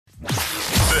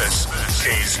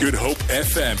Good Hope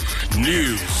FM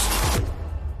News.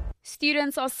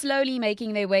 Students are slowly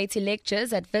making their way to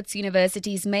lectures at Wits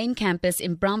University's main campus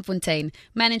in Braamfontein.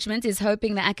 Management is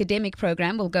hoping the academic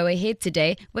program will go ahead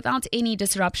today without any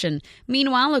disruption.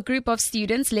 Meanwhile, a group of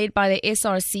students led by the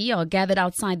SRC are gathered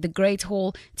outside the Great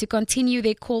Hall to continue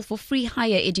their call for free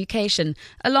higher education.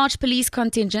 A large police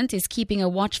contingent is keeping a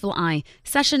watchful eye.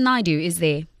 Sasha Naidu is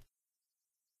there.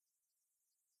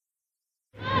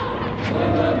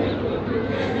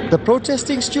 The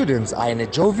protesting students are in a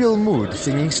jovial mood,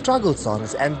 singing struggle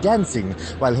songs and dancing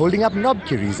while holding up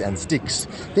knobkerries and sticks.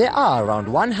 There are around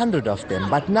 100 of them,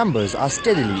 but numbers are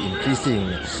steadily increasing.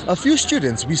 A few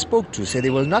students we spoke to say they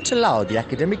will not allow the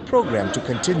academic program to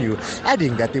continue,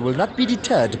 adding that they will not be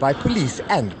deterred by police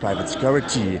and private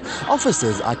security.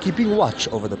 Officers are keeping watch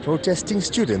over the protesting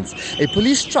students. A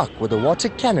police truck with a water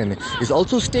cannon is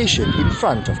also stationed in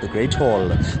front of the Great Hall.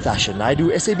 Sasha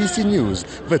Naidu, SABC News,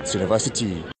 Wits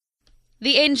University.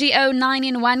 The NGO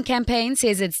 9-in-1 campaign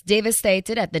says it's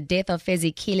devastated at the death of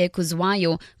Fezikile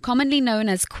Kuzwayo, commonly known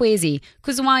as Kwezi.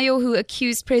 Kuzwayo, who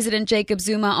accused President Jacob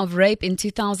Zuma of rape in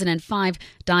 2005,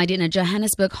 died in a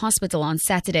Johannesburg hospital on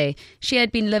Saturday. She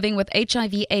had been living with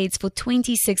HIV/AIDS for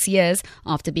 26 years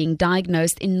after being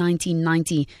diagnosed in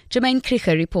 1990. Jermaine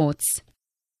Krieger reports.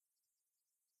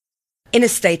 In a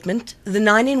statement, the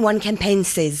 9-in-1 campaign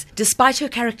says, despite her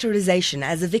characterization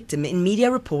as a victim in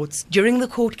media reports during the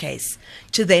court case,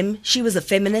 to them she was a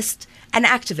feminist, an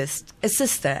activist, a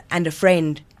sister and a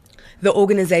friend. The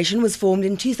organization was formed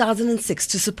in 2006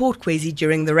 to support Kwezi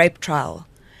during the rape trial.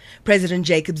 President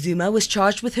Jacob Zuma was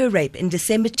charged with her rape in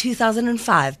December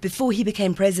 2005 before he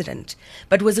became president,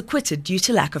 but was acquitted due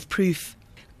to lack of proof.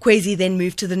 Kwezi then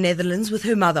moved to the Netherlands with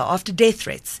her mother after death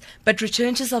threats, but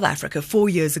returned to South Africa 4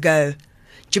 years ago.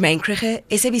 Jermaine Krieger,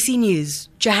 SABC News,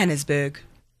 Johannesburg.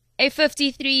 A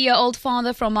 53-year-old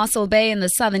father from Mossel Bay in the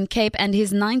Southern Cape and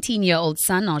his 19-year-old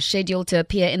son are scheduled to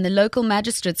appear in the local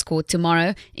magistrates' court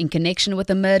tomorrow in connection with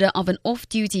the murder of an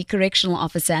off-duty correctional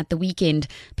officer at the weekend.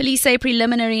 Police say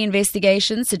preliminary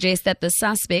investigations suggest that the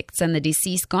suspects and the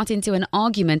deceased got into an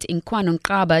argument in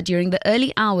KwaNonkaba during the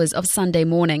early hours of Sunday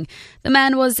morning. The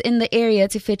man was in the area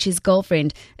to fetch his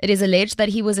girlfriend. It is alleged that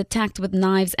he was attacked with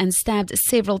knives and stabbed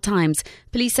several times.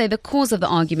 Police say the cause of the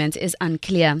argument is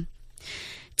unclear.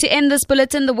 To end this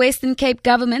bulletin, the Western Cape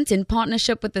government, in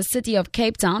partnership with the city of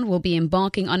Cape Town, will be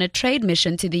embarking on a trade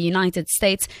mission to the United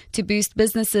States to boost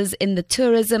businesses in the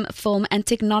tourism, film and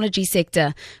technology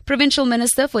sector. Provincial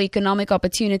Minister for Economic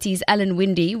Opportunities Alan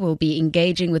Winde will be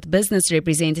engaging with business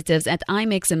representatives at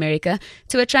IMEX America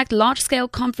to attract large-scale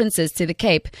conferences to the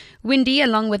Cape. Winde,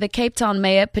 along with the Cape Town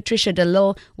Mayor Patricia de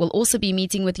Lille, will also be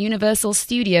meeting with Universal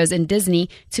Studios and Disney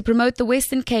to promote the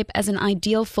Western Cape as an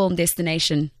ideal film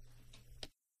destination.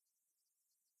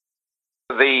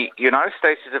 The United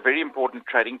States is a very important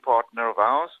trading partner of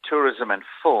ours. Tourism and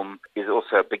film is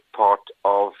also a big part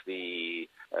of the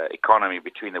economy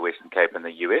between the Western Cape and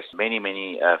the US.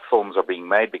 Many films are being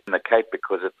made in the Cape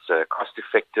because it's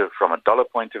cost-effective from a dollar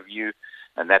point of view,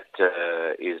 and that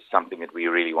is something that we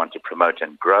really want to promote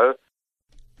and grow.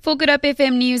 For Good Hope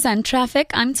FM News and Traffic,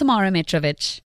 I'm Tamara Mitrovic.